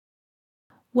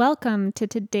Welcome to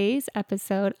today's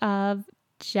episode of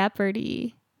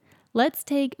Jeopardy! Let's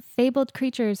take fabled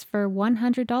creatures for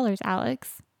 $100,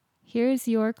 Alex. Here's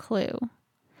your clue.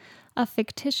 A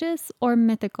fictitious or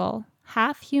mythical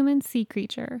half-human sea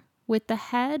creature with the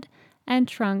head and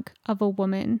trunk of a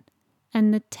woman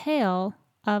and the tail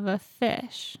of a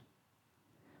fish.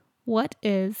 What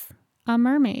is a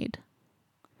mermaid?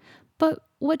 But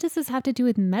what does this have to do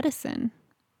with medicine?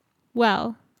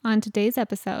 Well, on today's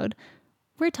episode,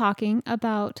 we're talking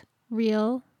about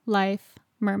real-life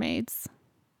mermaids.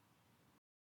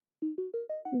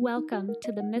 Welcome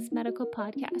to the Miss Medical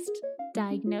Podcast,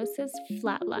 Diagnosis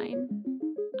Flatline.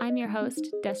 I'm your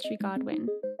host, Destry Godwin.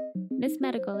 Miss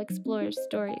Medical explores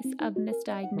stories of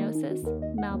misdiagnosis,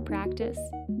 malpractice,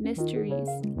 mysteries,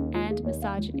 and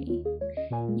misogyny.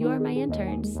 You're my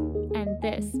interns, and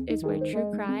this is where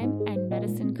true crime and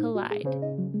medicine collide.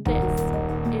 This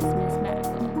is Miss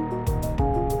Medical.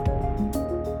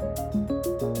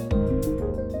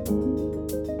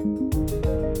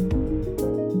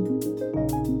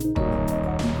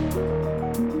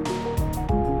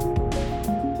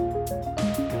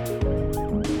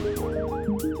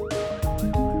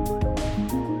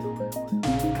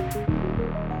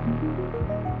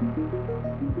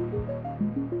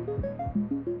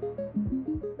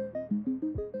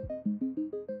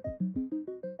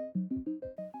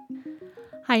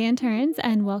 Hi interns,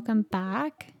 and welcome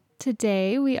back.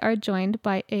 Today we are joined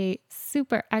by a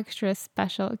super extra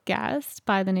special guest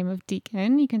by the name of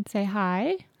Deacon. You can say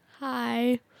hi.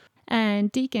 Hi.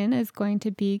 And Deacon is going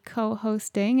to be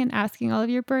co-hosting and asking all of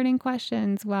your burning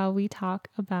questions while we talk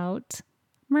about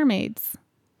mermaids.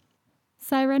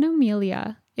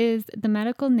 Sirenomelia is the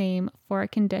medical name for a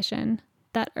condition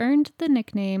that earned the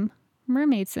nickname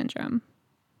mermaid syndrome.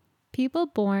 People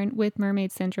born with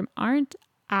mermaid syndrome aren't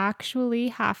actually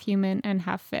half human and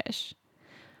half fish,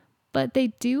 but they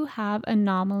do have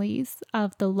anomalies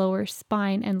of the lower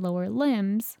spine and lower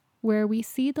limbs where we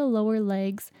see the lower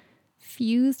legs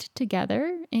fused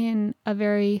together in a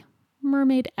very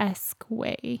mermaid-esque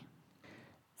way.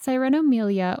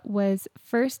 Sirenomelia was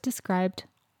first described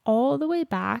all the way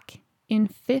back in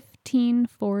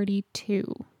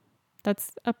 1542.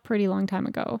 That's a pretty long time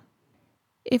ago.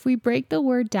 If we break the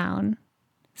word down,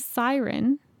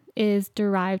 siren is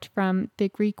derived from the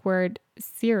Greek word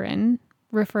siren,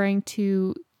 referring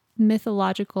to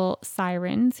mythological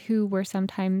sirens who were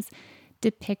sometimes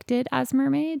depicted as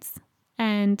mermaids,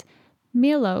 and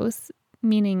melos,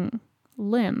 meaning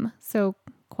limb, so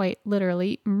quite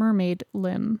literally mermaid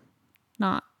limb.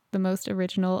 Not the most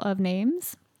original of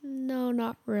names. No,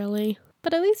 not really.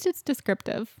 But at least it's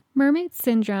descriptive. Mermaid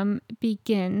syndrome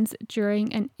begins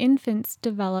during an infant's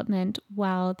development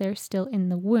while they're still in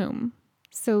the womb.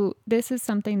 So this is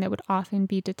something that would often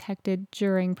be detected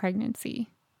during pregnancy.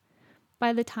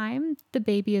 By the time the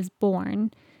baby is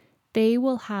born, they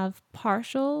will have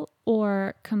partial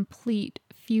or complete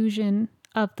fusion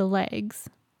of the legs,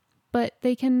 but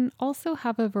they can also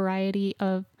have a variety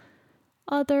of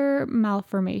other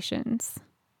malformations,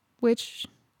 which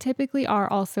typically are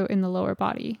also in the lower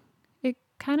body. It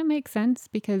kind of makes sense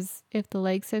because if the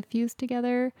legs have fused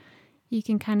together, you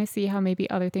can kind of see how maybe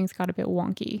other things got a bit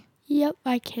wonky. Yep,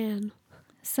 I can.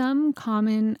 Some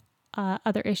common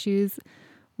other issues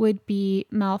would be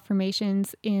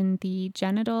malformations in the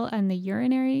genital and the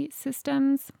urinary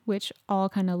systems, which all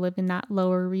kind of live in that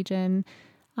lower region.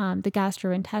 The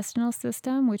gastrointestinal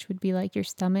system, which would be like your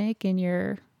stomach and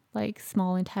your like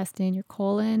small intestine, your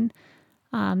colon,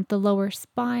 the lower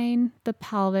spine, the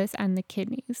pelvis, and the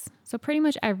kidneys. So pretty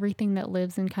much everything that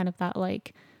lives in kind of that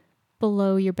like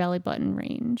below your belly button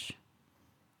range.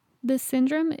 The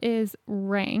syndrome is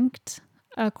ranked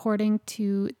according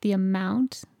to the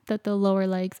amount that the lower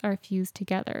legs are fused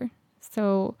together.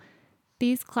 So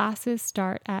these classes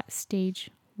start at stage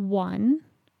 1.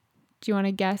 Do you want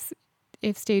to guess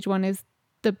if stage 1 is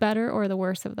the better or the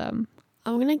worse of them?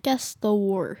 I'm going to guess the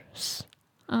worst.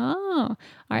 Oh, all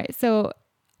right. So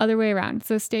other way around.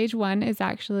 So stage 1 is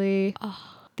actually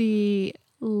the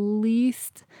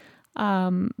least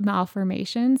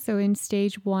malformation. So in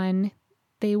stage 1,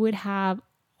 they would have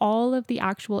all of the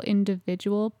actual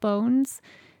individual bones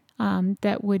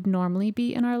that would normally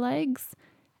be in our legs.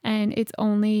 And it's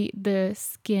only the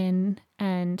skin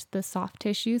and the soft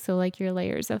tissue, so like your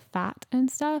layers of fat and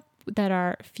stuff, that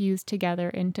are fused together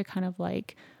into kind of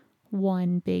like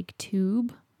one big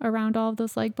tube around all of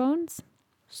those leg bones.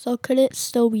 So could it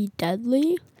still be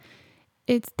deadly?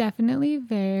 It's definitely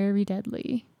very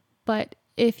deadly. But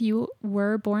if you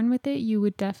were born with it, you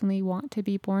would definitely want to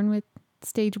be born with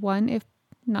stage 1, if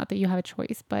not that you have a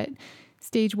choice, but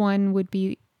stage 1 would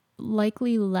be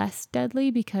likely less deadly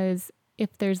because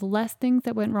if there's less things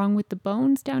that went wrong with the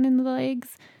bones down in the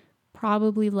legs,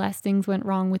 probably less things went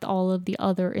wrong with all of the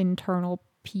other internal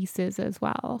pieces as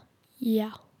well.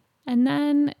 Yeah. And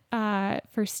then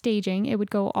for staging, it would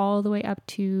go all the way up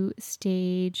to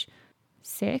stage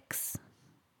 6.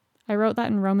 I wrote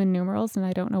that in Roman numerals, and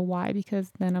I don't know why,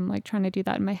 because then I'm like trying to do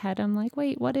that in my head. I'm like,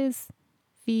 wait, what is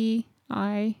VII?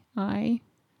 No,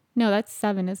 that's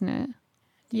 7, isn't it?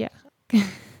 Yeah.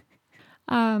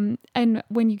 And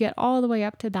when you get all the way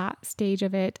up to that stage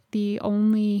of it, the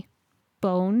only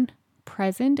bone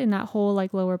present in that whole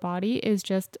like lower body is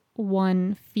just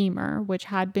one femur, which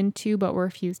had been 2 but were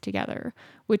fused together,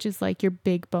 which is like your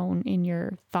big bone in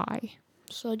your thigh.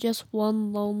 So just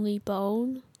one lonely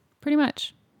bone? Pretty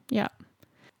much. Yeah.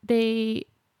 They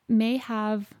may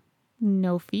have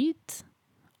no feet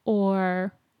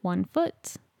or 1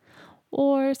 foot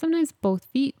or sometimes both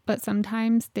feet, but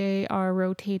sometimes they are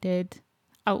rotated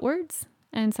outwards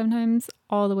and sometimes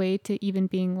all the way to even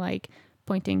being like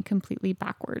pointing completely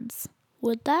backwards.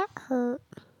 Would that hurt?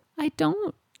 I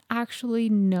don't actually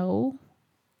know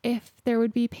if there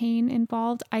would be pain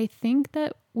involved. I think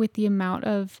that with the amount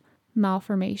of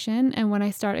malformation and when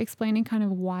I start explaining kind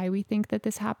of why we think that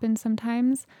this happens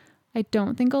sometimes, I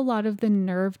don't think a lot of the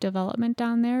nerve development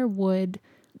down there would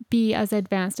be as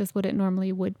advanced as what it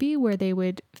normally would be, where they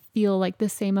would feel like the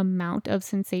same amount of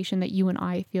sensation that you and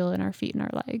I feel in our feet and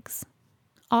our legs.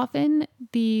 Often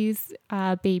these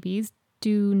babies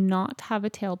do not have a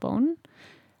tailbone,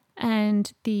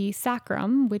 and the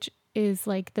sacrum, which is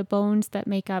like the bones that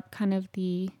make up kind of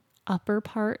the upper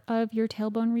part of your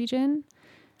tailbone region,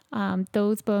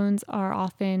 those bones are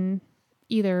often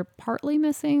either partly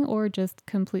missing or just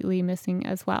completely missing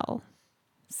as well.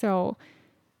 So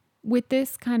with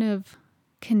this kind of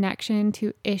connection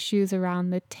to issues around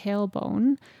the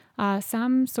tailbone,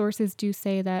 some sources do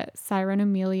say that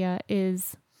Sirenomelia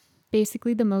is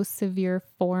basically the most severe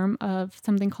form of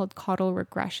something called caudal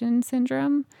regression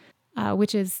syndrome,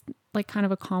 which is like kind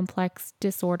of a complex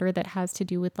disorder that has to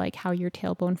do with like how your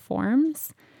tailbone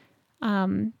forms.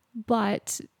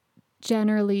 But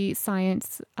generally,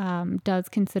 science does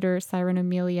consider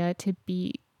Sirenomelia to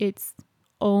be its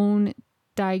own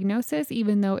diagnosis,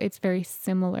 even though it's very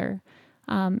similar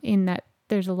in that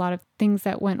there's a lot of things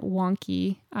that went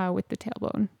wonky with the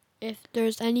tailbone. If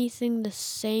there's anything the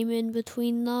same in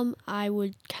between them, I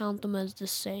would count them as the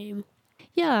same.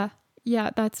 Yeah,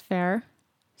 that's fair.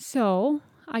 So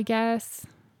I guess,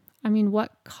 I mean,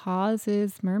 what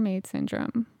causes mermaid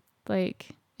syndrome? Like,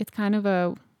 it's kind of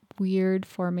a weird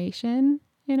formation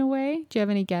in a way. Do you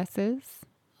have any guesses?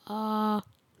 No,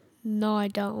 I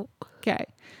don't. Okay,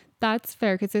 that's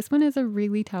fair because this one is a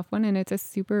really tough one and it's a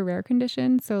super rare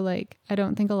condition. So, like, I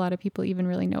don't think a lot of people even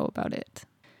really know about it.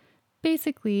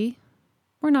 Basically,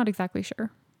 we're not exactly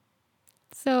sure.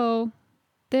 So,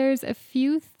 there's a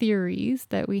few theories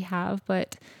that we have,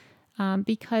 but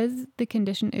because the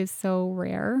condition is so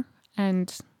rare,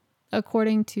 and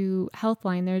according to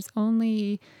Healthline, there's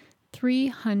only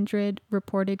 300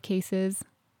 reported cases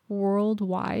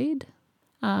worldwide.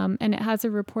 And it has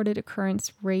a reported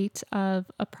occurrence rate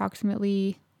of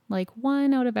approximately like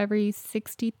 1 out of every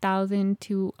 60,000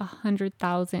 to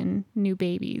 100,000 new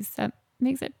babies. That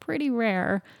makes it pretty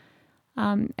rare.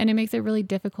 And it makes it really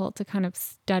difficult to kind of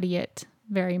study it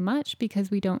very much because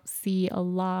we don't see a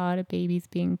lot of babies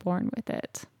being born with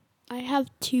it. I have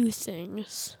 2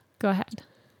 things. Go ahead.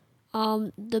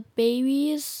 The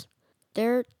babies,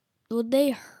 would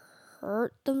they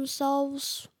hurt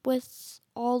themselves with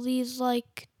all these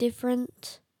like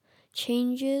different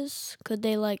changes? Could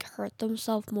they like hurt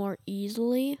themselves more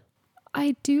easily?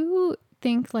 I do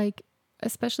think like,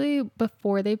 especially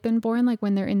before they've been born, like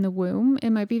when they're in the womb, it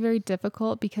might be very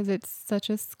difficult because it's such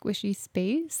a squishy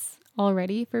space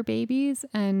already for babies.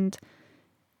 And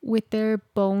with their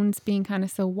bones being kind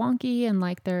of so wonky and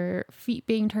like their feet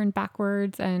being turned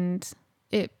backwards, and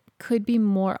it could be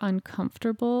more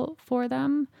uncomfortable for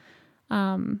them.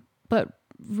 But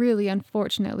really,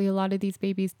 unfortunately, a lot of these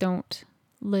babies don't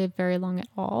live very long at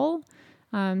all.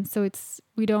 So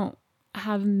we don't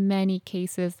have many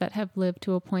cases that have lived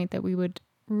to a point that we would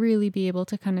really be able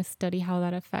to kind of study how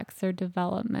that affects their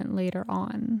development later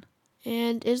on.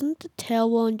 And isn't the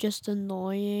tailbone just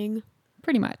annoying?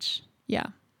 Pretty much, yeah.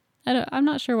 I'm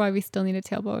not sure why we still need a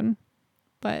tailbone,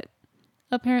 but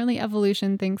apparently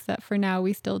evolution thinks that for now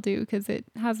we still do because it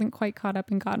hasn't quite caught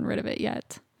up and gotten rid of it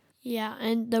yet. Yeah,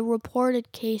 and the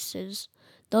reported cases,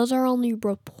 those are only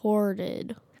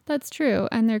reported. That's true.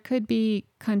 And there could be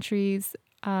countries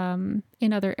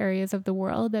in other areas of the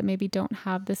world that maybe don't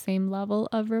have the same level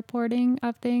of reporting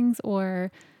of things,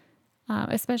 or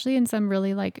especially in some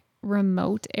really like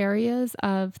remote areas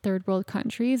of third world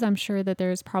countries, I'm sure that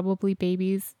there's probably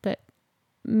babies that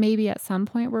maybe at some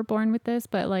point were born with this,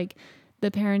 but like the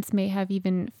parents may have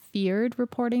even feared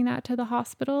reporting that to the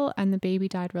hospital and the baby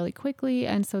died really quickly.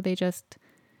 And so they just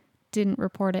didn't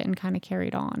report it and kind of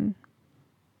carried on.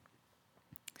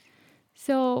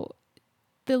 So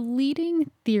the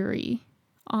leading theory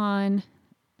on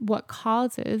what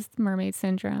causes mermaid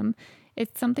syndrome is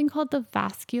something called the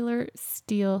vascular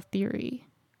steal theory.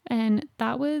 And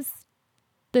that was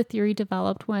the theory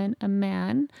developed when a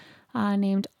man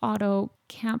named Otto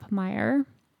Kampmeier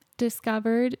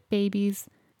discovered babies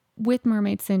with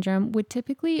mermaid syndrome would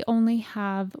typically only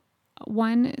have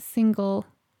one single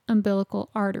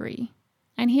umbilical artery.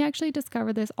 And he actually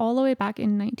discovered this all the way back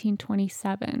in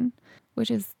 1927, which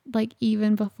is like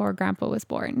even before Grandpa was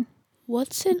born.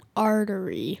 What's an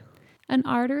artery? An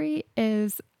artery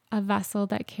is a vessel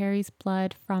that carries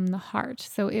blood from the heart.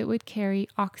 So it would carry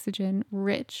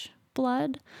oxygen-rich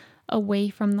blood away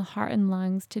from the heart and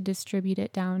lungs to distribute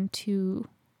it down to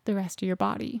the rest of your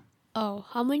body. Oh,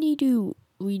 how many do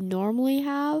we normally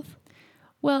have?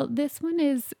 Well, this one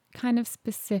is kind of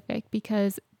specific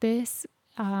because this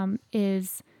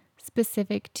is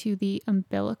specific to the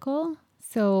umbilical.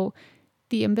 So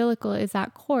the umbilical is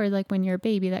that cord, like when you're a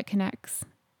baby, that connects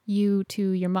you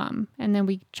to your mom. And then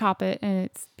we chop it and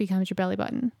it becomes your belly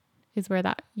button, is where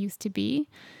that used to be.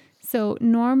 So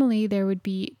normally there would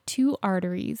be 2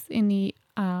 arteries in the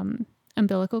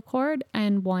umbilical cord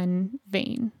and 1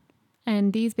 vein.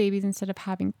 And these babies, instead of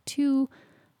having 2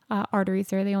 arteries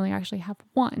there, they only actually have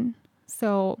 1.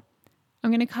 So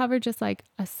I'm going to cover just like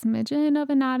a smidgen of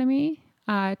anatomy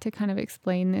to kind of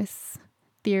explain this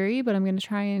theory, but I'm going to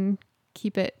try and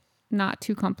keep it not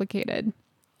too complicated.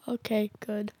 Okay,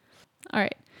 good. All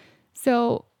right.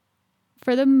 So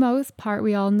for the most part,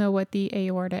 we all know what the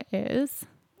aorta is.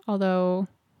 Although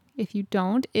if you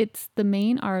don't, it's the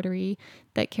main artery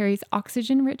that carries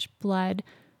oxygen-rich blood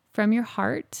from your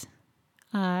heart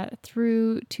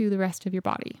through to the rest of your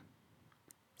body.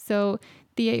 So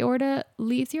the aorta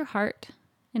leaves your heart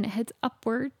and it heads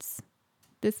upwards.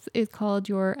 This is called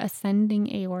your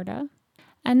ascending aorta.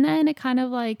 And then it kind of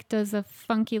like does a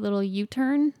funky little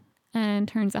U-turn and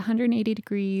turns 180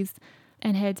 degrees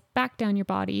and heads back down your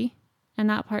body. And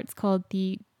that part's called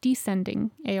the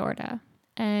descending aorta.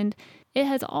 And it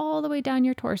heads all the way down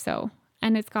your torso.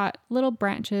 And it's got little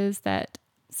branches that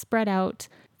spread out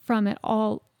from it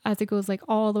all as it goes like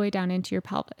all the way down into your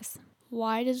pelvis.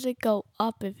 Why does it go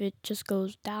up if it just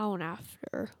goes down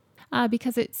after?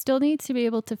 Because it still needs to be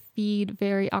able to feed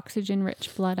very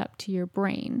oxygen-rich blood up to your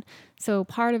brain. So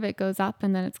part of it goes up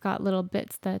and then it's got little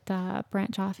bits that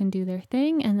branch off and do their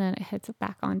thing and then it hits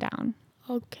back on down.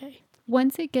 Okay.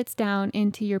 Once it gets down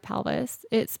into your pelvis,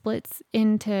 it splits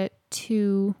into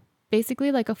 2,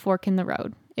 basically like a fork in the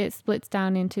road. It splits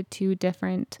down into 2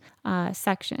 different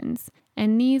sections.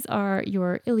 And these are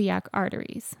your iliac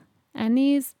arteries. And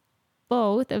these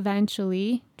both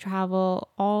eventually travel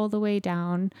all the way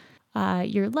down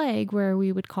your leg, where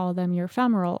we would call them your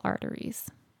femoral arteries.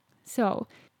 So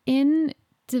in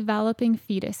developing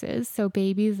fetuses, so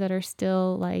babies that are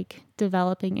still like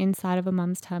developing inside of a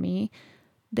mom's tummy,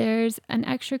 there's an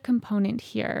extra component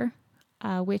here,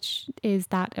 which is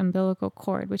that umbilical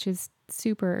cord, which is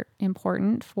super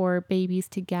important for babies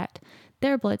to get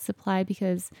their blood supply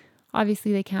because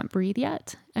obviously they can't breathe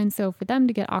yet. And so for them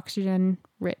to get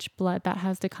oxygen-rich blood, that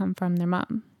has to come from their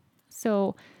mom.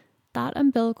 So that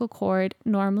umbilical cord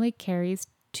normally carries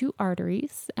 2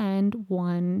 arteries and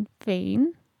 1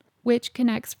 vein, which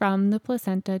connects from the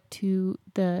placenta to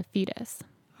the fetus.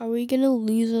 Are we going to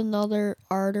lose another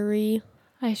artery?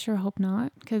 I sure hope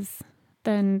not, because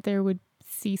then there would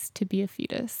cease to be a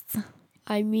fetus.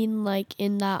 I mean like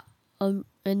in that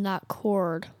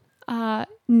cord.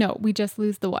 No, we just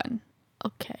lose the 1.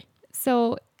 Okay.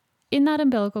 So in that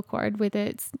umbilical cord, with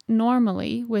its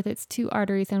 2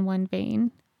 arteries and 1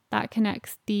 vein, that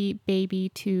connects the baby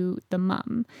to the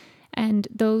mom. And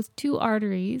those 2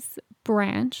 arteries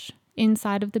branch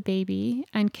inside of the baby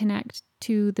and connect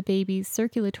to the baby's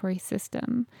circulatory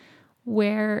system,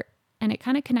 and it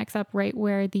kind of connects up right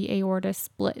where the aorta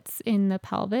splits in the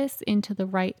pelvis into the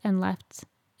right and left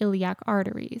iliac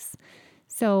arteries.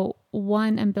 So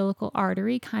one umbilical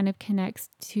artery kind of connects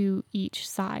to each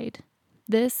side.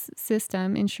 This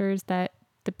system ensures that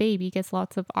the baby gets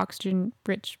lots of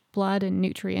oxygen-rich blood and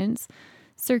nutrients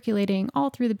circulating all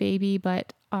through the baby,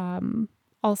 but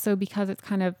also because it's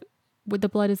kind of, the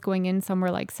blood is going in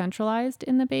somewhere like centralized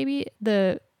in the baby,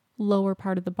 the lower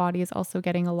part of the body is also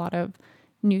getting a lot of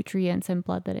nutrients and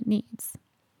blood that it needs.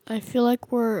 I feel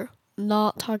like we're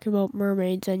not talking about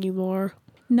mermaids anymore.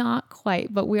 Not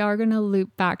quite, but we are going to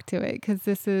loop back to it because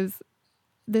this is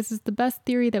the best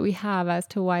theory that we have as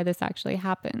to why this actually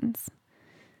happens.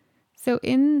 So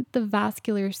in the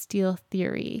vascular steel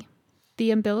theory,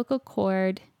 the umbilical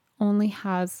cord only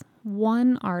has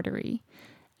one artery,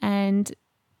 and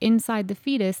inside the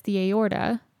fetus, the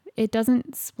aorta, it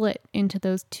doesn't split into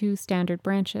those two standard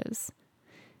branches.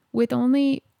 With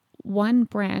only one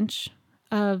branch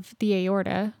of the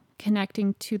aorta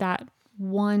connecting to that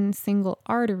one single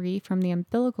artery from the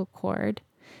umbilical cord,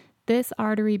 this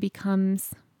artery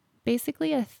becomes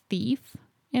basically a thief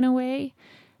in a way,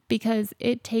 because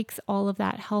it takes all of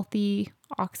that healthy,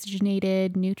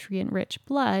 oxygenated, nutrient-rich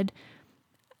blood,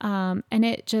 and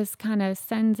it just kind of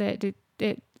sends it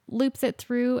loops it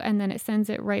through, and then it sends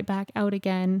it right back out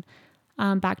again,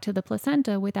 back to the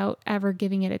placenta without ever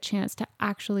giving it a chance to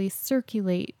actually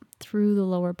circulate through the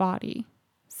lower body.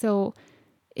 So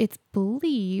it's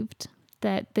believed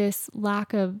that this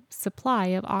lack of supply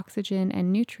of oxygen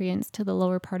and nutrients to the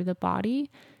lower part of the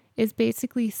body is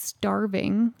basically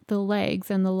starving the legs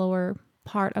and the lower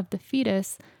part of the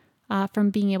fetus from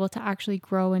being able to actually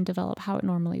grow and develop how it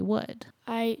normally would.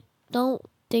 I don't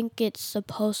think it's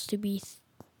supposed to be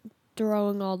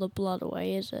throwing all the blood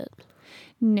away, is it?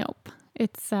 Nope.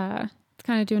 It's kind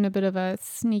of doing a bit of a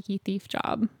sneaky thief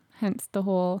job, hence the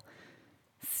whole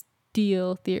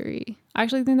steel theory. I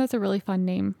actually think that's a really fun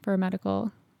name for a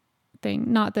medical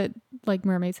thing. Not that like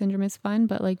mermaid syndrome is fun,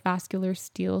 but like vascular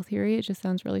steel theory, it just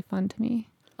sounds really fun to me.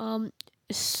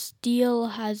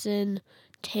 Steel as in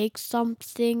take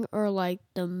something, or like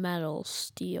the metal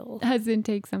steel? As in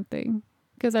take something.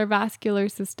 Because our vascular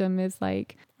system is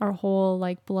like our whole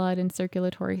like blood and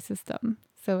circulatory system.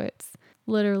 So it's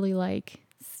literally like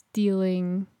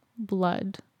stealing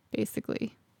blood,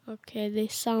 basically. Okay, they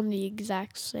sound the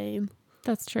exact same.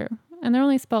 That's true. And they're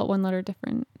only spelled one letter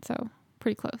different, so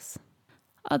pretty close.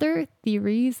 Other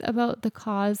theories about the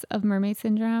cause of mermaid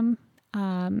syndrome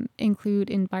include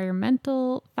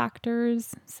environmental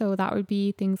factors. So that would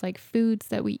be things like foods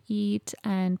that we eat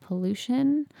and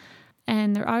pollution.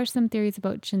 And there are some theories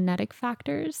about genetic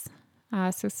factors.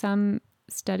 So some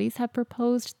studies have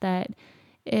proposed that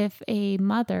if a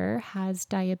mother has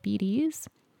diabetes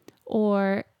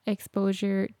or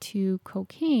exposure to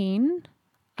cocaine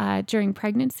during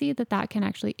pregnancy, that can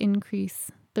actually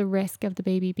increase the risk of the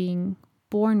baby being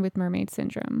born with mermaid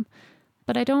syndrome.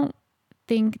 But I don't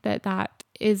think that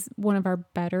is one of our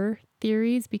better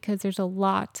theories, because there's a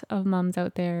lot of moms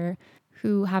out there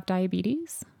who have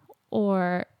diabetes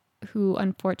or who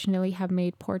unfortunately have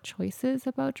made poor choices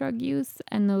about drug use.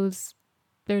 And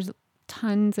there's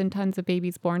tons and tons of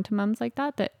babies born to moms like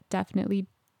that definitely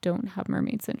don't have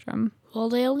mermaid syndrome. Well,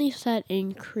 they only said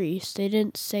increase. They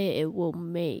didn't say it will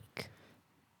make.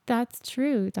 That's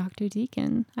true, Dr.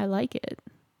 Deacon. I like it.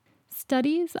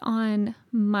 Studies on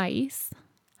mice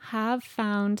have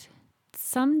found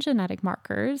some genetic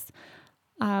markers,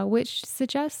 which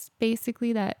suggests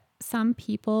basically that some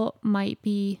people might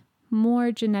be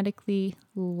more genetically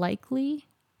likely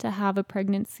to have a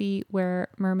pregnancy where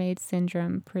mermaid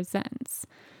syndrome presents.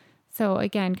 So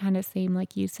again, kind of same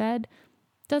like you said,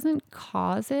 doesn't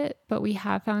cause it, but we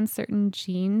have found certain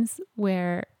genes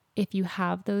where if you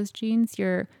have those genes,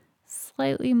 you're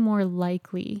slightly more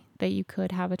likely that you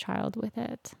could have a child with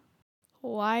it.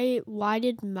 Why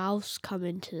did mouse come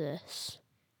into this?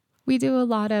 We do a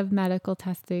lot of medical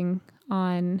testing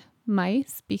on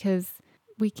mice because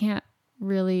we can't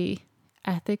really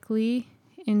ethically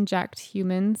inject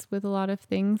humans with a lot of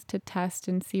things to test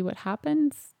and see what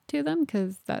happens to them,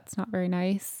 because that's not very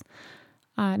nice.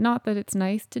 Not that it's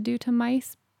nice to do to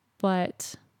mice,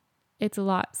 but it's a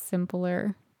lot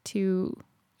simpler to...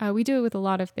 we do it with a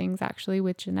lot of things, actually,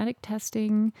 with genetic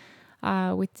testing,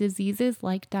 with diseases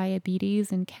like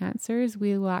diabetes and cancers.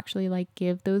 We will actually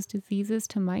give those diseases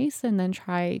to mice and then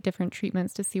try different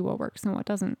treatments to see what works and what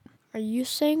doesn't. Are you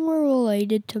saying we're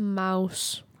related to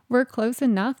mouse? We're close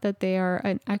enough that they are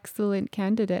an excellent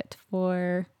candidate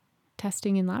for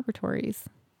testing in laboratories.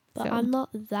 But I'm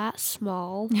not that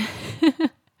small.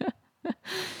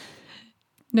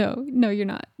 No, you're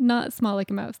not. Not small like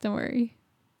a mouse, don't worry.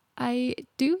 I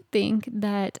do think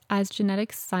that as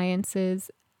genetic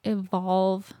sciences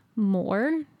evolve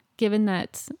more, given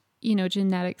that,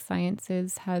 genetic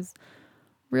sciences has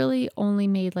really only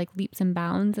made leaps and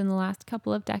bounds in the last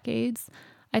couple of decades,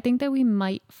 I think that we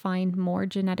might find more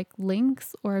genetic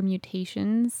links or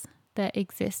mutations that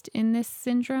exist in this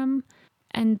syndrome.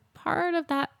 And part of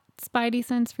that spidey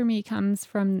sense for me comes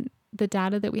from the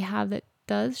data that we have that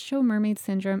does show mermaid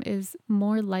syndrome is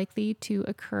more likely to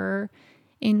occur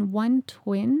in one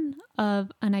twin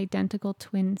of an identical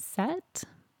twin set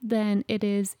than it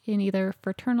is in either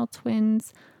fraternal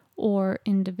twins or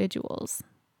individuals.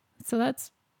 So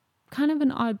that's kind of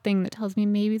an odd thing that tells me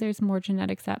maybe there's more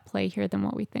genetics at play here than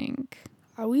what we think.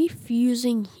 Are we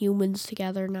fusing humans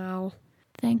together now?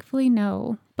 Thankfully,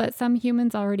 no, but some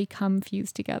humans already come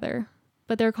fused together,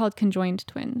 but they're called conjoined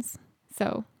twins.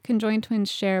 So conjoined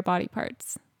twins share body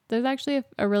parts. There's actually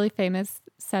a really famous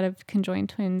set of conjoined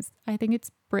twins. I think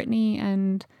it's Brittany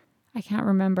and I can't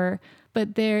remember,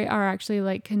 but they are actually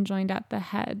like conjoined at the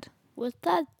head. With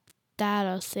that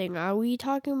data thing, are we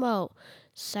talking about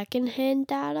secondhand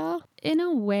data? In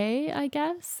a way, I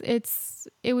guess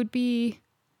it would be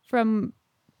from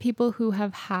people who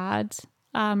have had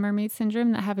mermaid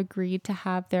syndrome that have agreed to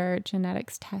have their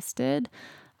genetics tested.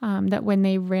 That when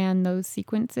they ran those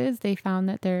sequences, they found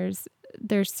that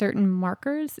there's certain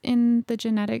markers in the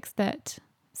genetics that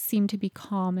seem to be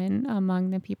common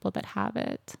among the people that have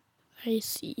it. I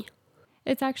see.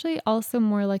 It's actually also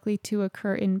more likely to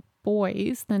occur in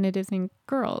boys than it is in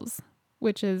girls,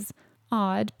 which is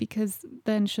odd because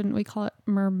then shouldn't we call it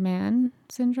merman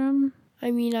syndrome? I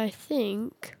mean, I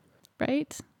think.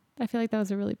 Right? I feel like that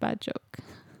was a really bad joke.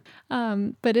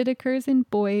 But it occurs in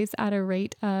boys at a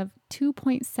rate of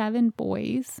 2.7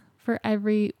 boys for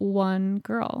every one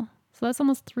girl. So that's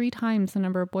almost 3 times the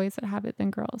number of boys that have it than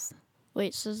girls.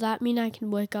 Wait, so does that mean I can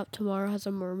wake up tomorrow as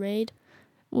a mermaid?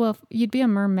 Well, you'd be a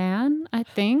merman, I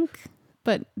think.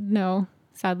 But no,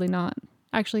 sadly not.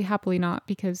 Actually, happily not,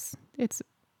 because it's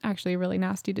actually a really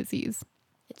nasty disease.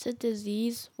 It's a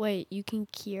disease? Wait, you can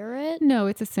cure it? No,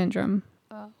 it's a syndrome.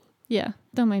 Oh. Yeah,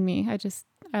 don't mind me.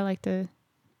 I like to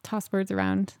toss words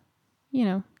around,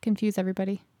 confuse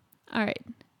everybody. All right.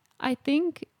 I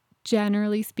think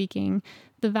generally speaking,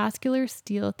 the vascular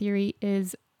steel theory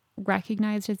is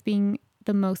recognized as being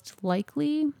the most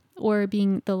likely or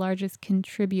being the largest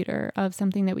contributor of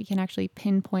something that we can actually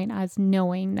pinpoint as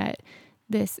knowing that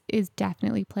this is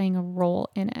definitely playing a role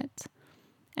in it.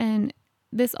 And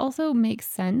this also makes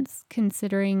sense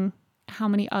considering how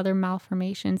many other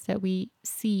malformations that we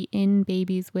see in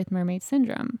babies with mermaid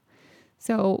syndrome.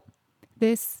 So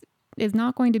this is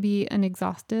not going to be an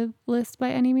exhaustive list by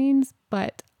any means,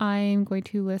 but I'm going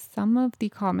to list some of the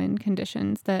common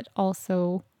conditions that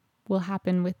also will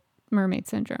happen with mermaid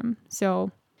syndrome.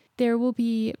 So there will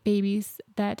be babies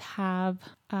that have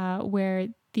where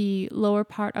the lower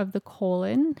part of the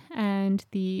colon and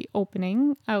the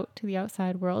opening out to the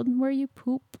outside world where you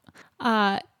poop.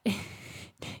 I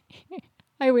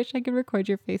wish I could record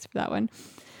your face for that one.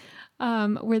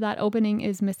 Where that opening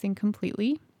is missing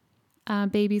completely.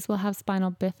 Babies will have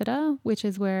spinal bifida, which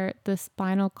is where the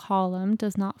spinal column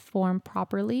does not form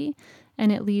properly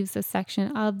and it leaves a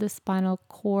section of the spinal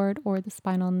cord or the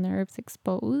spinal nerves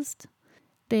exposed.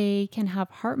 They can have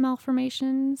heart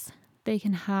malformations. They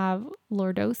can have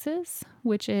lordosis,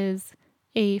 which is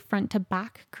a front to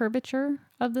back curvature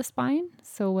of the spine.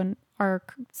 So when our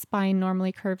spine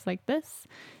normally curves like this,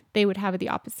 they would have it the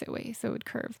opposite way. So it would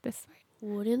curve this way.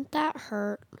 Wouldn't that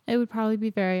hurt? It would probably be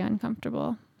very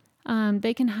uncomfortable.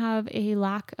 They can have a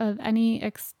lack of any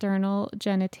external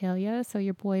genitalia, so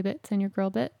your boy bits and your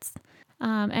girl bits,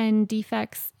 and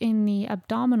defects in the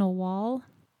abdominal wall,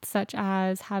 such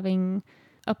as having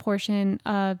a portion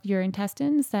of your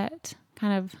intestines that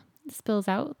kind of spills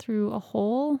out through a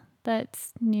hole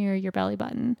that's near your belly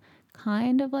button,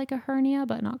 kind of like a hernia,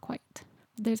 but not quite.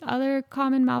 There's other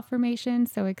common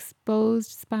malformations, so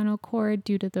exposed spinal cord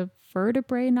due to the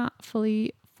vertebrae not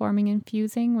fully forming and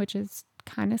fusing, which is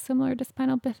kind of similar to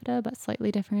spinal bifida, but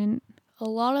slightly different. A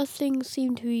lot of things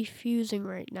seem to be fusing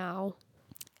right now.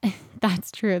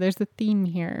 That's true. There's a theme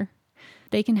here.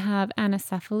 They can have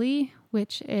anencephaly,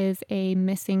 which is a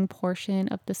missing portion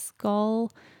of the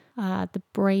skull, the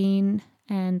brain,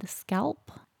 and the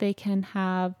scalp. They can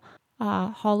have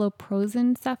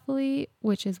holoprosencephaly,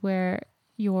 which is where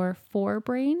your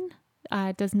forebrain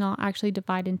does not actually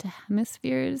divide into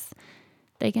hemispheres.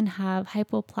 They can have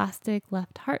hypoplastic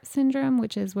left heart syndrome,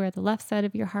 which is where the left side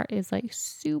of your heart is like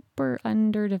super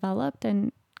underdeveloped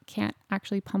and can't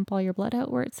actually pump all your blood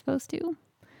out where it's supposed to.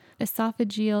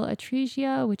 Esophageal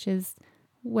atresia, which is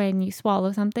when you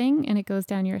swallow something and it goes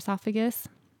down your esophagus,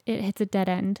 it hits a dead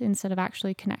end instead of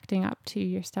actually connecting up to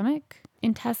your stomach.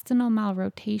 Intestinal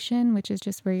malrotation, which is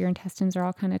just where your intestines are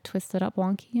all kind of twisted up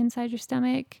wonky inside your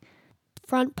stomach.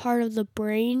 Front part of the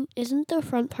brain, isn't the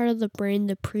front part of the brain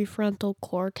the prefrontal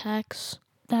cortex?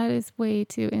 That is way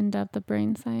too in-depth the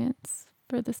brain science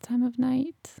for this time of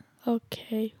night.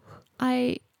 Okay.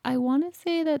 I want to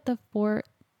say that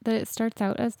that it starts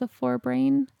out as the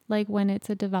forebrain, like when it's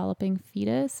a developing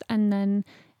fetus, and then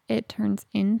it turns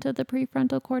into the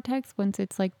prefrontal cortex once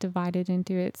it's like divided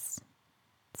into its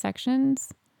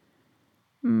sections.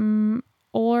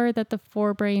 Or that the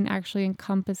forebrain actually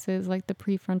encompasses like the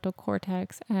prefrontal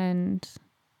cortex and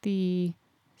the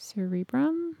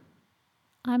cerebrum.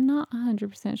 I'm not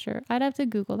 100% sure. I'd have to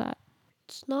Google that.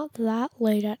 It's not that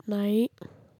late at night.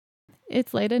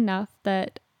 It's late enough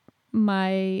that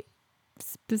my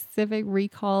specific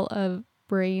recall of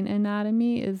brain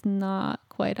anatomy is not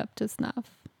quite up to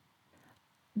snuff.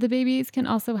 The babies can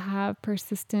also have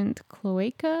persistent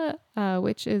cloaca,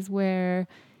 which is where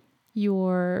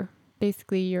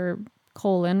basically your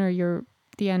colon or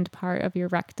the end part of your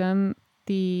rectum,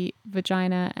 the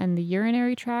vagina, and the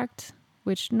urinary tract,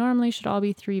 which normally should all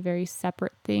be three very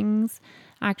separate things,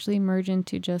 actually merge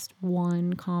into just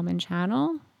one common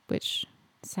channel, which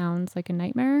sounds like a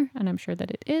nightmare, and I'm sure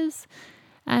that it is.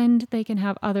 And they can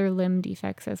have other limb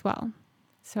defects as well.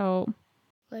 So,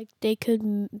 Like they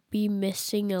could be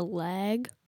missing a leg.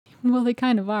 well, they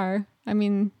kind of are. I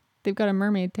mean, they've got a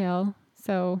mermaid tail,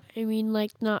 so I mean,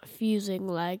 like not fusing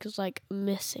legs, like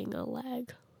missing a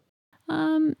leg.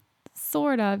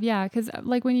 sort of, yeah, because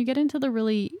like when you get into the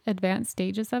really advanced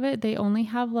stages of it, they only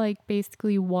have like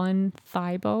basically one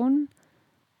thigh bone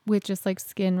with just like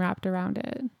skin wrapped around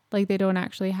it. Like they don't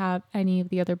actually have any of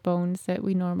the other bones that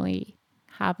we normally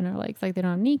have in our legs. Like they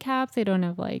don't have kneecaps, they don't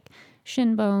have like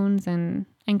shin bones and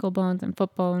ankle bones and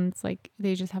foot bones. Like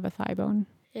they just have a thigh bone.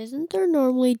 Isn't there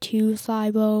normally 2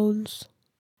 thigh bones?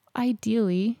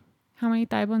 Ideally, how many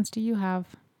thigh bones do you have?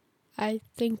 I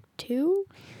think 2.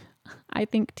 I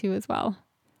think two as well.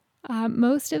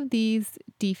 Most of these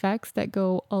defects that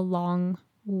go along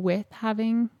with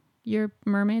having your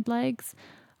mermaid legs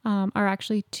are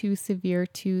actually too severe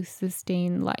to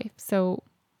sustain life. So,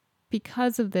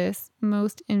 because of this,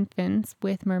 most infants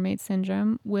with mermaid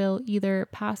syndrome will either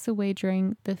pass away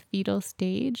during the fetal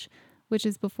stage, which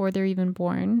is before they're even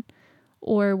born,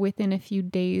 or within a few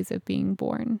days of being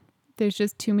born. There's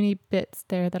just too many bits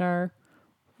there that are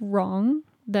wrong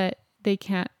that they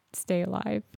can't stay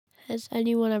alive. Has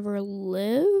anyone ever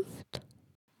lived?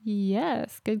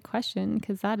 Yes, good question,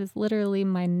 because that is literally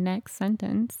my next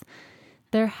sentence.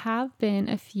 There have been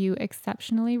a few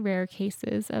exceptionally rare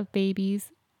cases of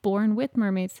babies born with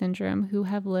mermaid syndrome who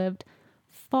have lived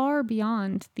far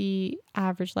beyond the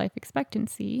average life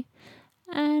expectancy,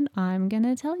 and I'm going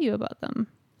to tell you about them.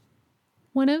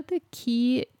 One of the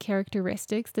key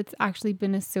characteristics that's actually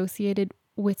been associated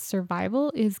with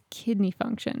survival is kidney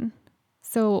function.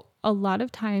 So, a lot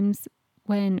of times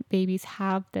when babies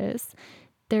have this,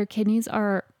 their kidneys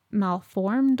are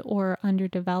malformed or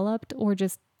underdeveloped or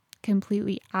just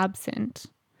completely absent,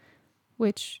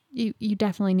 which you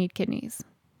definitely need kidneys.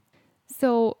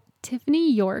 So,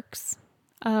 Tiffany Yorks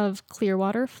of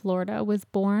Clearwater, Florida, was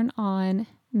born on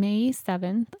May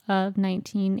 7th of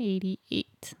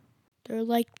 1988. They're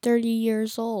like 30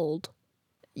 years old.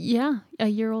 Yeah, a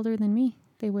year older than me.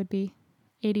 They would be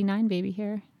 89 baby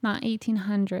here, not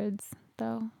 1800s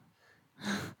though.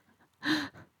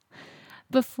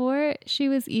 Before she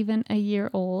was even a year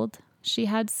old, she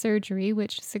had surgery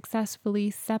which successfully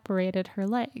separated her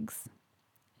legs.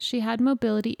 She had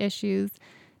mobility issues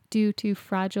due to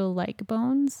fragile leg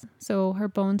bones, so her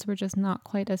bones were just not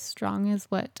quite as strong as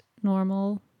what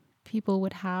normal people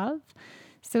would have.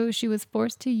 So she was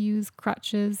forced to use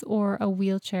crutches or a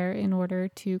wheelchair in order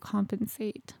to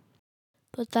compensate.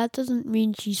 But that doesn't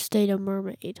mean she stayed a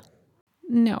mermaid.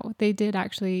 No, they did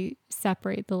actually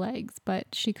separate the legs, but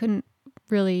she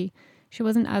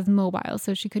wasn't as mobile,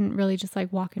 so she couldn't really just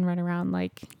like walk and run around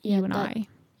like you and I.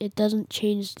 It doesn't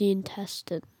change the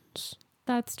intestines.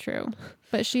 That's true.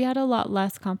 But she had a lot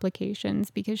less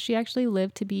complications because she actually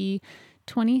lived to be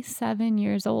 27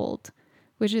 years old,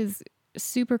 which is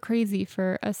super crazy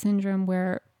for a syndrome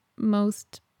where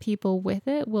most people with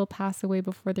it will pass away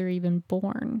before they're even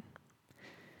born.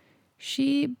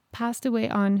 She passed away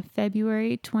on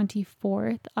February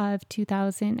 24th of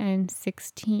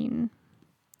 2016.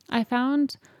 I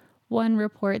found one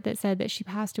report that said that she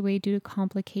passed away due to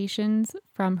complications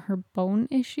from her bone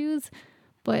issues,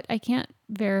 but I can't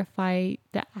verify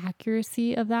the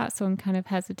accuracy of that, so I'm kind of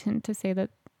hesitant to say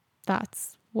that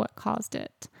that's what caused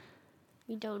it.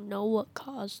 We don't know what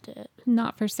caused it.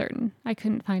 Not for certain. I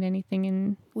couldn't find anything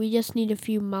in... We just need a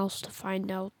few mice to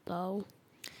find out, though.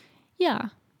 Yeah,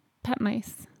 pet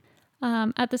mice.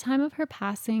 At the time of her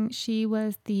passing, she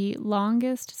was the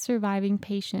longest surviving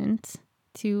patient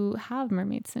to have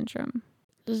mermaid syndrome.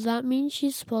 Does that mean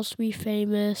she's supposed to be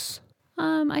famous?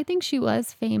 I think she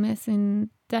was famous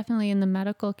definitely in the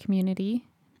medical community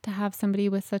to have somebody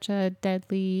with such a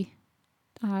deadly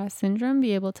syndrome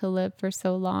be able to live for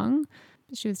so long.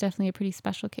 She was definitely a pretty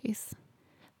special case.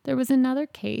 There was another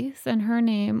case, and her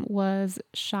name was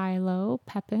Shiloh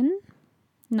Pepin.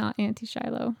 not Auntie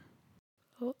Shiloh.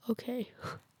 Oh, okay.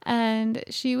 And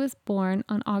she was born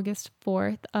on August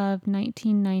 4th of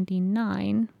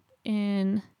 1999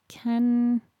 in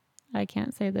I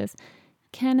can't say this,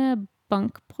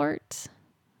 Kennebunkport,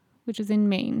 which is in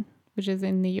Maine, which is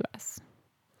in the US,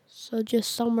 So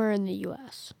just somewhere in the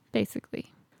US.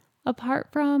 basically. Apart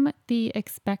from the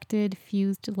expected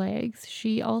fused legs,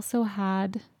 she also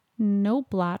had no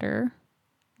bladder,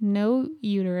 no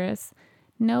uterus,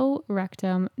 no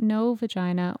rectum, no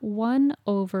vagina, one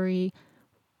ovary,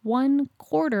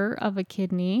 1/4 of a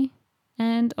kidney,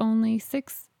 and only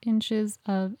 6 inches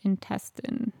of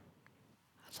intestine.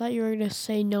 I thought you were going to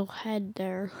say no head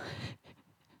there.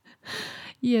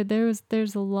 Yeah,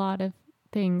 there's a lot of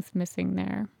things missing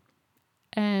there.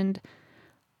 And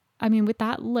I mean, with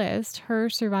that list, her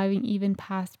surviving even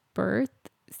past birth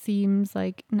seems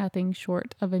like nothing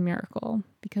short of a miracle,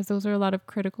 because those are a lot of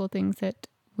critical things that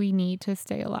we need to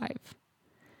stay alive.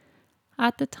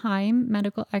 At the time,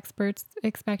 medical experts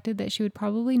expected that she would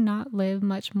probably not live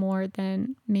much more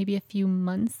than maybe a few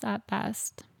months at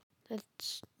best.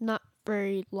 That's not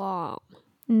very long.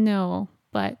 No,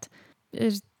 but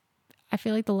I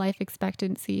feel like the life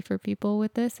expectancy for people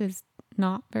with this is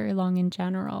not very long in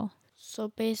general, So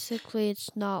basically,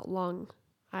 it's not long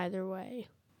either way.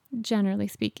 generally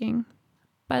speaking.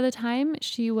 By the time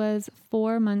she was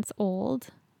 4 months old,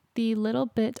 the little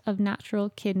bit of natural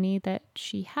kidney that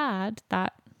she had,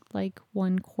 that like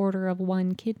 1/4 of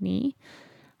one kidney,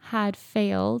 had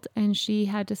failed, and she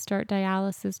had to start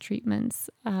dialysis treatments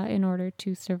in order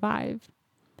to survive.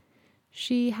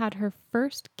 She had her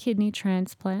first kidney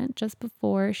transplant just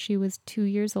before she was 2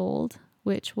 years old,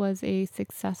 which was a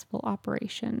successful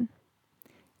operation.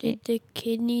 Did the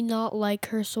kidney not like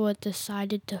her, so it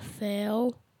decided to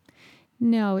fail?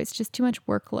 No, it's just too much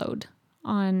workload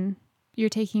on. You're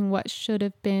taking what should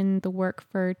have been the work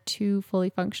for 2 fully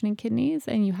functioning kidneys,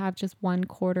 and you have just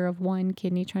 1/4 of one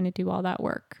kidney trying to do all that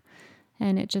work.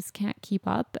 And it just can't keep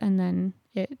up. And then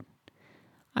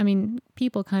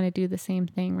people kind of do the same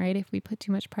thing, right? If we put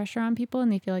too much pressure on people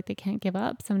and they feel like they can't give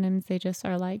up, sometimes they just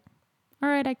are like, all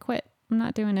right, I quit. I'm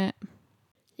not doing it.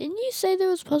 Didn't you say there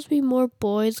was supposed to be more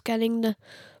boys getting the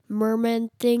merman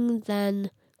thing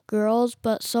than girls?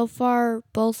 But so far,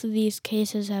 both of these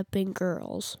cases have been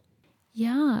girls.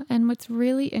 Yeah, and what's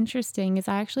really interesting is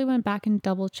I actually went back and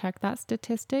double checked that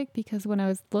statistic, because when I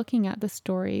was looking at the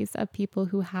stories of people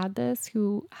who had this,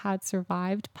 who had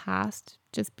survived past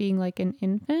just being like an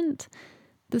infant,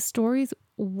 the stories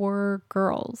were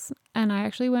girls. And I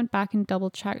actually went back and double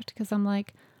checked, because I'm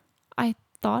like, I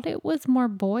thought it was more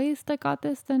boys that got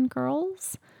this than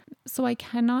girls. So I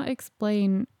cannot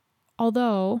explain,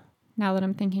 although now that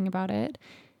I'm thinking about it,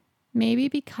 maybe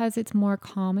because it's more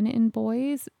common in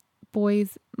boys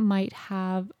might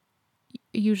have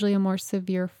usually a more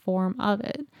severe form of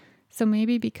it. So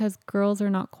maybe because girls are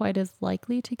not quite as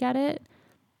likely to get it,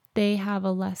 they have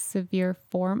a less severe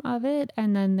form of it,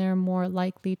 and then they're more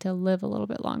likely to live a little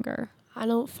bit longer. I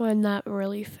don't find that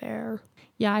really fair.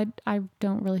 Yeah, I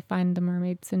don't really find the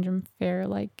mermaid syndrome fair,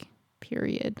 like,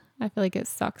 period. I feel like it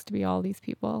sucks to be all these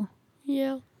people.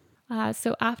 Yeah.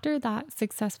 So after that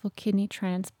successful kidney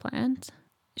transplant,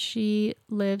 she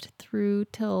lived through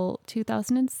till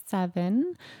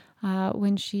 2007,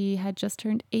 when she had just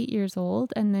turned 8 years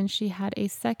old, and then she had a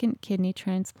second kidney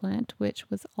transplant, which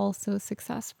was also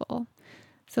successful.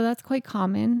 So that's quite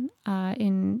common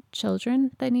in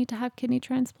children that need to have kidney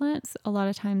transplants. A lot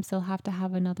of times they'll have to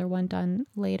have another one done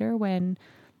later when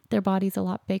their body's a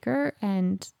lot bigger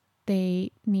and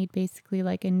they need basically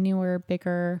like a newer,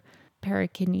 bigger pair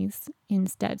of kidneys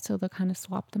instead. So they'll kind of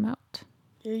swap them out.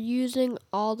 You're using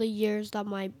all the years that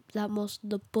most of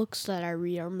the books that I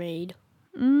read are made.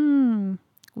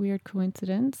 Weird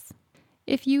coincidence.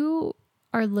 If you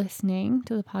are listening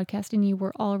to the podcast and you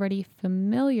were already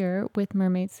familiar with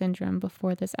mermaid syndrome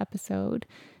before this episode,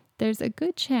 there's a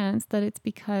good chance that it's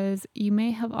because you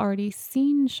may have already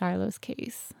seen Shiloh's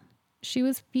case. She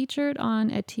was featured on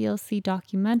a TLC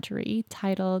documentary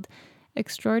titled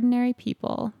Extraordinary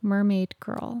People, Mermaid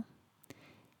Girl.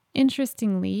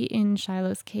 Interestingly, in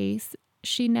Shiloh's case,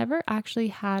 she never actually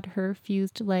had her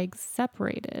fused legs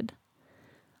separated.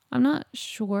 I'm not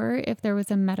sure if there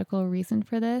was a medical reason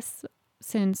for this,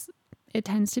 since it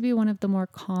tends to be one of the more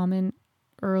common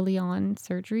early on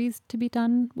surgeries to be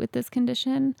done with this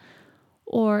condition,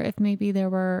 or if maybe there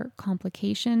were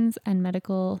complications and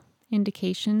medical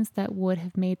indications that would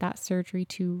have made that surgery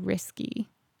too risky.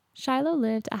 Shiloh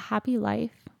lived a happy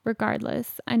life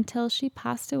regardless until she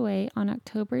passed away on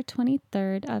October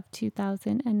 23rd of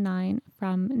 2009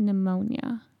 from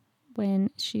pneumonia when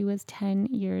she was 10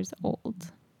 years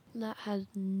old. That has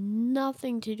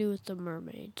nothing to do with the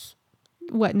mermaids.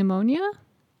 What, pneumonia?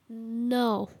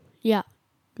 No. Yeah.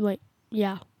 Wait.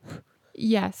 Yeah.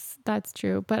 Yes, that's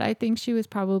true. But I think she was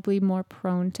probably more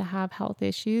prone to have health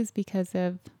issues because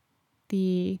of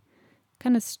the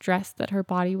kind of stress that her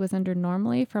body was under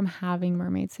normally from having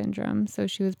mermaid syndrome. So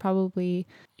she probably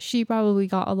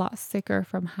got a lot sicker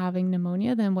from having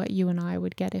pneumonia than what you and I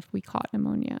would get if we caught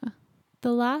pneumonia.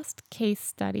 The last case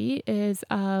study is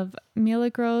of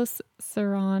Milagros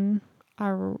Serran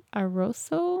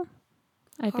Aroso.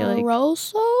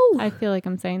 Caroso? I feel like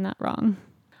I'm saying that wrong.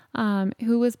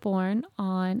 Who was born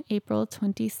on April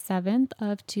 27th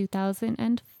of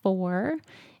 2004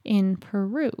 in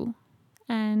Peru.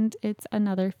 And it's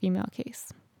another female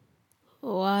case.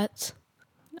 What?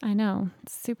 I know,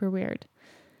 it's super weird.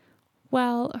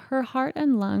 Well, her heart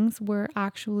and lungs were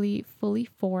actually fully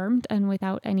formed and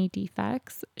without any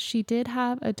defects. She did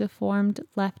have a deformed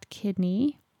left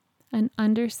kidney, an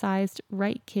undersized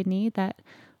right kidney that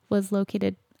was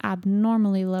located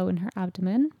abnormally low in her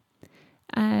abdomen,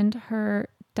 and her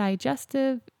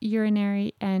digestive,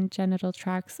 urinary, and genital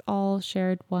tracts all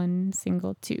shared one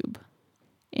single tube.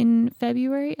 In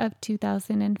February of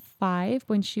 2005,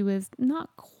 when she was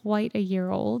not quite a year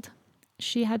old,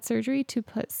 she had surgery to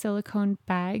put silicone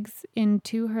bags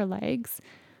into her legs,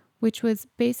 which was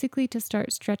basically to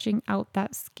start stretching out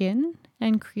that skin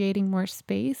and creating more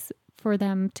space for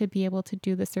them to be able to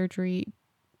do the surgery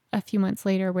a few months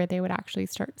later, where they would actually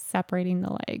start separating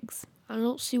the legs. I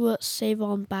don't see what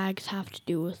save-on bags have to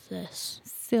do with this.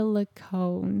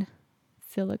 Silicone.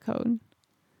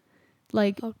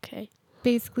 Like, Okay.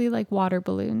 basically like water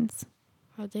balloons.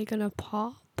 Are they gonna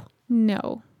pop?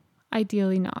 No,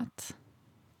 ideally not.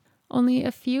 Only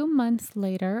a few months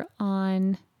later,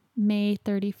 on May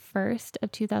 31st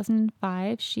of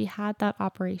 2005, she had that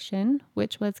operation,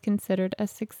 which was considered a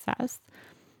success,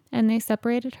 and they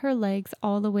separated her legs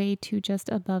all the way to just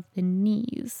above the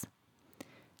knees.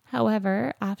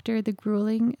 However, after the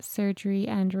grueling surgery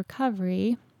and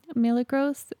recovery,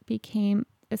 Milagros became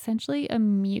essentially a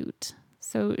mute,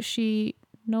 so she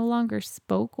no longer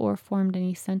spoke or formed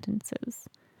any sentences.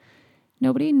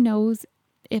 Nobody knows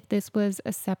if this was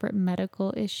a separate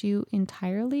medical issue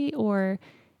entirely, or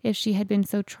if she had been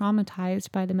so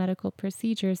traumatized by the medical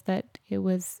procedures that it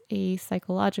was a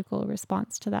psychological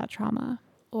response to that trauma.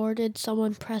 Or did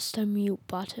someone press the mute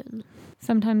button?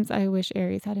 Sometimes I wish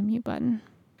Aries had a mute button.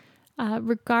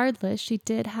 Regardless, she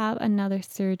did have another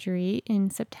surgery in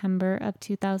September of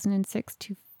 2006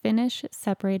 to finish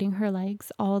separating her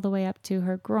legs all the way up to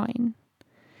her groin.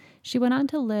 She went on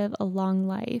to live a long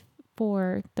life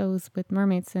for those with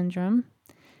mermaid syndrome,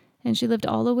 and she lived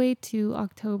all the way to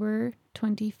October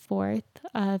 24th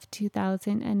of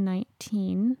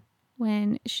 2019,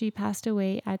 when she passed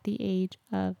away at the age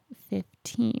of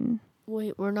 15.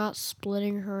 Wait, we're not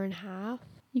splitting her in half?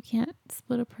 You can't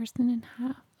split a person in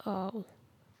half. Oh.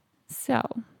 So,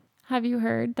 have you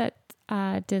heard that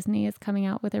Disney is coming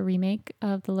out with a remake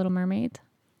of The Little Mermaid?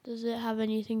 Does it have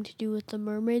anything to do with the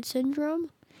mermaid syndrome?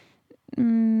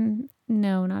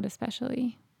 No, not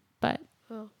especially. But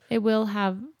it will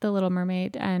have The Little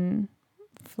Mermaid and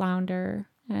Flounder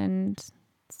and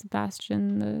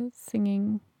Sebastian the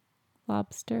singing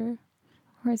lobster.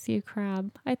 Or is he a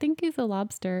crab? I think he's a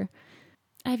lobster.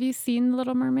 Have you seen The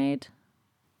Little Mermaid?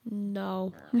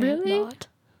 No. Really? I have not.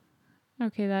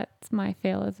 Okay, that's my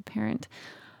fail as a parent.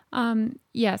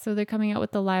 Yeah, so they're coming out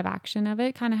with the live action of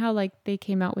it, kind of how like they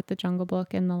came out with the Jungle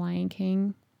Book and the Lion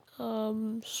King.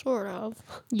 Sort of.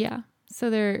 Yeah, so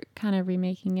they're kind of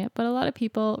remaking it, but a lot of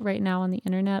people right now on the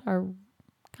internet are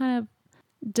kind of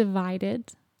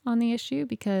divided on the issue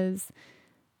because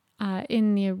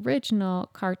in the original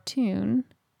cartoon,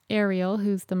 Ariel,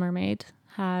 who's the mermaid,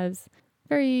 has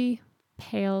very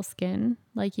pale skin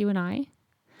like you and I,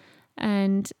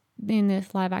 and in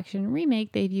this live action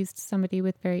remake, they've used somebody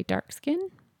with very dark skin.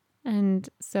 And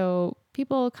so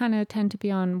people kind of tend to be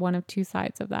on one of two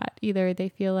sides of that. Either they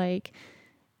feel like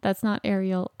that's not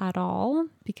Ariel at all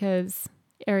because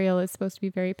Ariel is supposed to be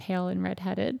very pale and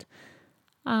redheaded.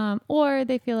 Or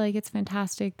they feel like it's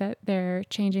fantastic that they're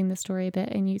changing the story a bit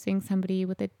and using somebody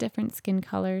with a different skin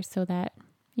color so that,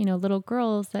 you know, little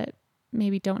girls that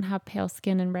maybe don't have pale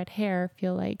skin and red hair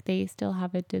feel like they still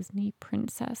have a Disney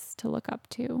princess to look up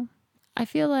to. I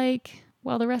feel like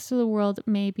while the rest of the world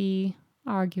may be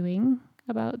arguing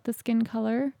about the skin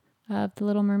color of the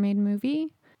Little Mermaid movie,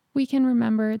 we can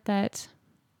remember that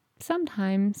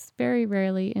sometimes, very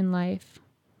rarely in life,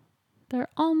 there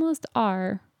almost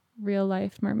are real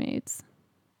life mermaids.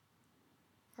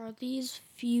 Are all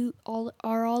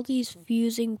these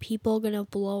fusing people gonna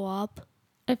blow up?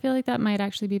 I feel like that might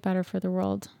actually be better for the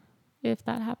world. if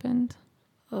that happened.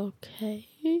 Okay.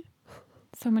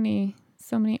 So many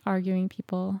arguing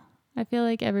people. I feel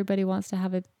like everybody wants to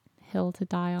have a hill to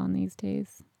die on these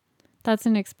days. That's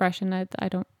an expression. I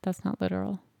don't, that's not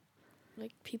literal.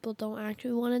 Like, people don't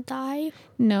actually want to die?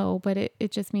 No, but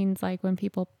it just means like when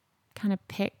people kind of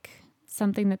pick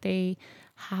something that they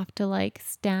have to like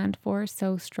stand for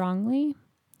so strongly,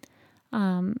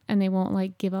 and they won't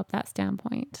like give up that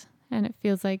standpoint. And it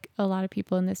feels like a lot of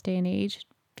people in this day and age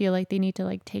feel like they need to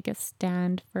like take a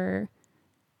stand for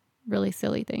really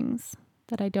silly things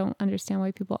that I don't understand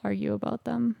why people argue about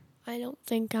them. I don't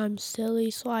think I'm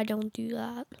silly, so I don't do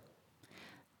that.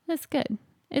 That's good.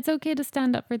 It's okay to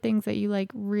stand up for things that you like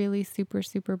really super,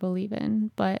 super believe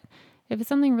in. But if it's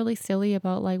something really silly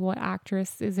about like what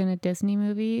actress is in a Disney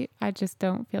movie, I just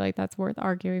don't feel like that's worth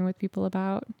arguing with people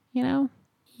about, you know?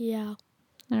 Yeah.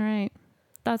 All right.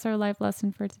 That's our life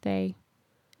lesson for today.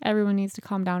 Everyone needs to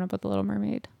calm down about The Little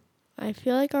Mermaid. I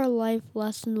feel like our life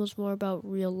lesson was more about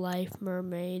real life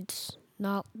mermaids,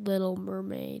 not Little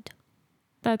Mermaid.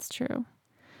 That's true.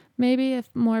 Maybe if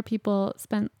more people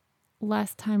spent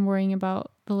less time worrying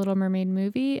about the Little Mermaid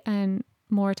movie and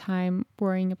more time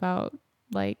worrying about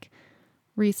like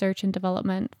research and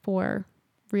development for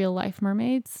real life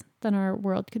mermaids, then our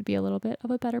world could be a little bit of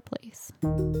a better place.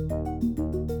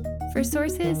 For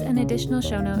sources and additional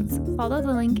show notes, follow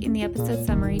the link in the episode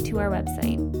summary to our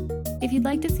website. If you'd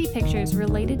like to see pictures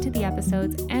related to the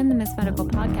episodes and the Miss Medical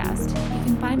podcast, you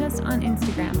can find us on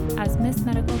Instagram as Miss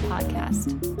Medical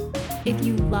Podcast. If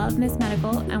you love Miss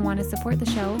Medical and want to support the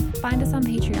show, find us on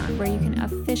Patreon where you can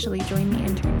officially join the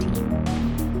intern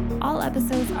team. All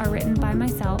episodes are written by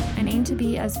myself and aim to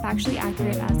be as factually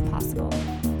accurate as possible.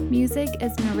 Music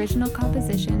is an original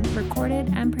composition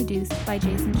recorded and produced by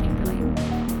Jason Chamberlain.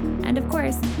 And of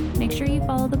course, make sure you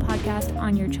follow the podcast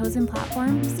on your chosen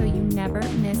platform so you never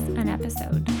miss an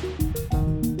episode.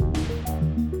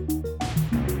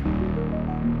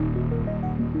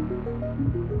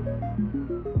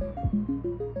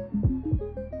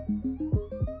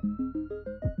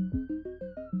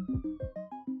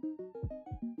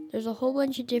 There's a whole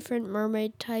bunch of different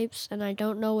mermaid types, and I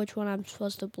don't know which one I'm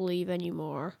supposed to believe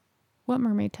anymore. What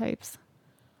mermaid types?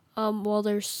 Well,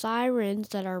 there's sirens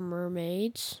that are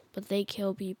mermaids, but they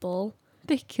kill people.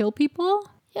 They kill people?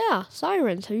 Yeah,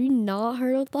 sirens. Have you not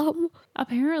heard of them?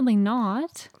 Apparently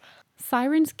not.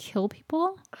 Sirens kill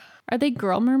people? Are they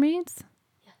girl mermaids?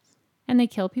 Yes. And they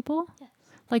kill people? Yes.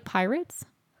 Like pirates?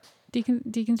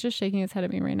 Deacon's just shaking his head at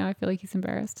me right now. I feel like he's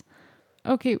embarrassed.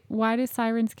 Okay, why do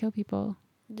sirens kill people?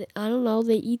 I don't know.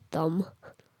 They eat them.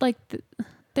 Like,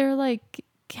 they're like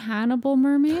cannibal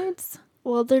mermaids?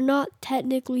 Well, they're not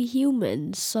technically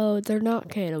humans, so they're not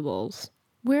cannibals.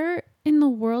 Where in the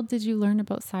world did you learn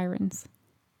about sirens?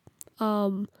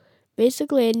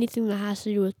 Basically anything that has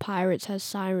to do with pirates has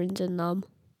sirens in them.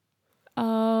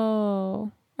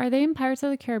 Oh. Are they in Pirates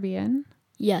of the Caribbean?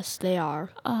 Yes, they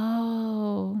are.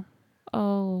 Oh.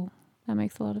 That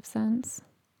makes a lot of sense.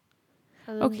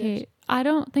 Okay, Okay. I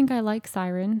don't think I like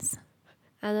sirens.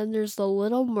 And then there's the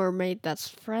Little Mermaid that's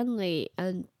friendly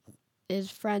and is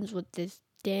friends with this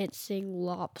dancing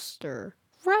lobster.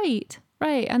 Right.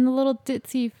 And the little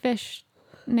ditzy fish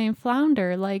named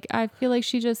Flounder. Like, I feel like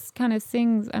she just kind of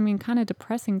sings, kind of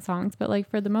depressing songs, but like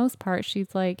for the most part,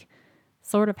 she's like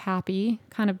sort of happy,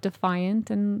 kind of defiant,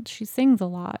 and she sings a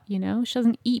lot, you know? She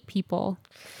doesn't eat people.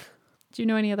 Do you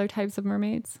know any other types of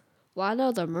mermaids? Well, I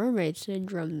know the mermaid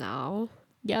syndrome now.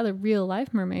 Yeah, the real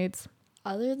life mermaids.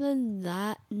 Other than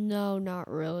that, no, not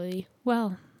really.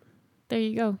 Well, there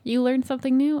you go. You learned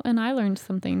something new, and I learned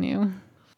something new.